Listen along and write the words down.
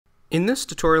In this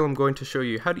tutorial, I'm going to show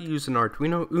you how to use an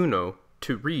Arduino Uno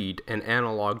to read an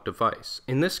analog device.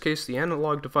 In this case, the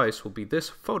analog device will be this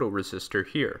photoresistor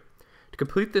here. To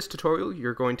complete this tutorial,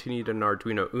 you're going to need an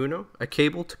Arduino Uno, a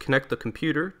cable to connect the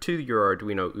computer to your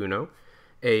Arduino Uno,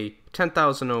 a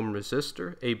 10,000 ohm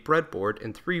resistor, a breadboard,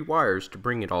 and 3 wires to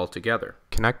bring it all together.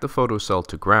 Connect the photocell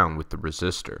to ground with the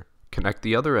resistor. Connect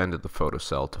the other end of the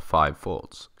photocell to 5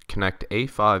 volts. Connect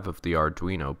A5 of the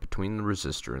Arduino between the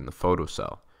resistor and the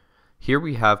photocell. Here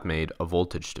we have made a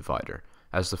voltage divider.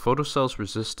 As the photocell's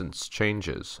resistance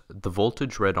changes, the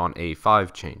voltage read on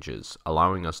A5 changes,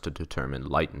 allowing us to determine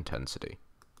light intensity.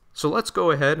 So let's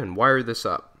go ahead and wire this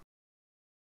up.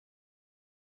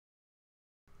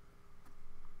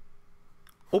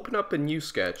 Open up a new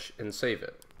sketch and save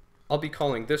it. I'll be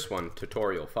calling this one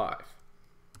Tutorial 5.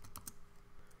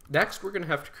 Next, we're going to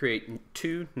have to create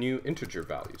 2 new integer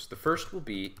values. The first will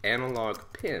be analog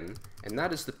pin, and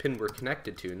that is the pin we're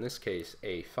connected to, in this case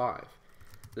A5.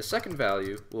 The second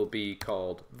value will be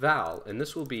called val, and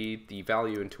this will be the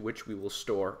value into which we will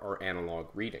store our analog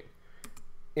reading.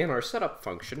 In our setup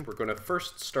function, we're going to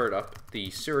first start up the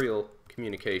serial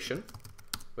communication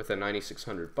with a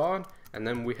 9600 baud, and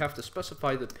then we have to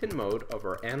specify the pin mode of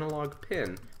our analog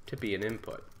pin to be an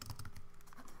input.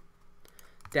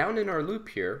 Down in our loop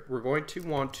here, we're going to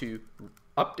want to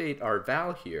update our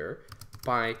val here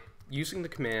by using the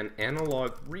command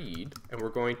analog read, and we're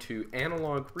going to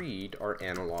analog read our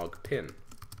analog pin.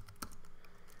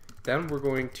 Then we're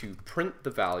going to print the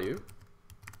value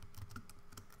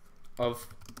of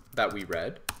that we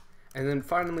read, and then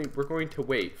finally we're going to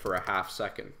wait for a half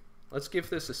second. Let's give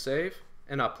this a save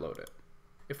and upload it.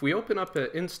 If we open up an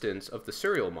instance of the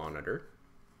serial monitor,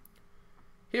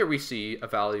 here we see a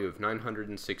value of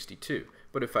 962,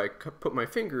 but if I put my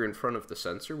finger in front of the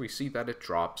sensor, we see that it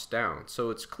drops down. So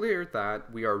it's clear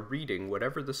that we are reading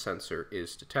whatever the sensor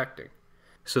is detecting.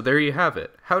 So there you have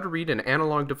it, how to read an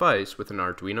analog device with an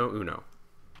Arduino Uno.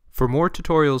 For more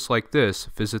tutorials like this,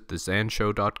 visit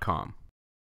thezanshow.com.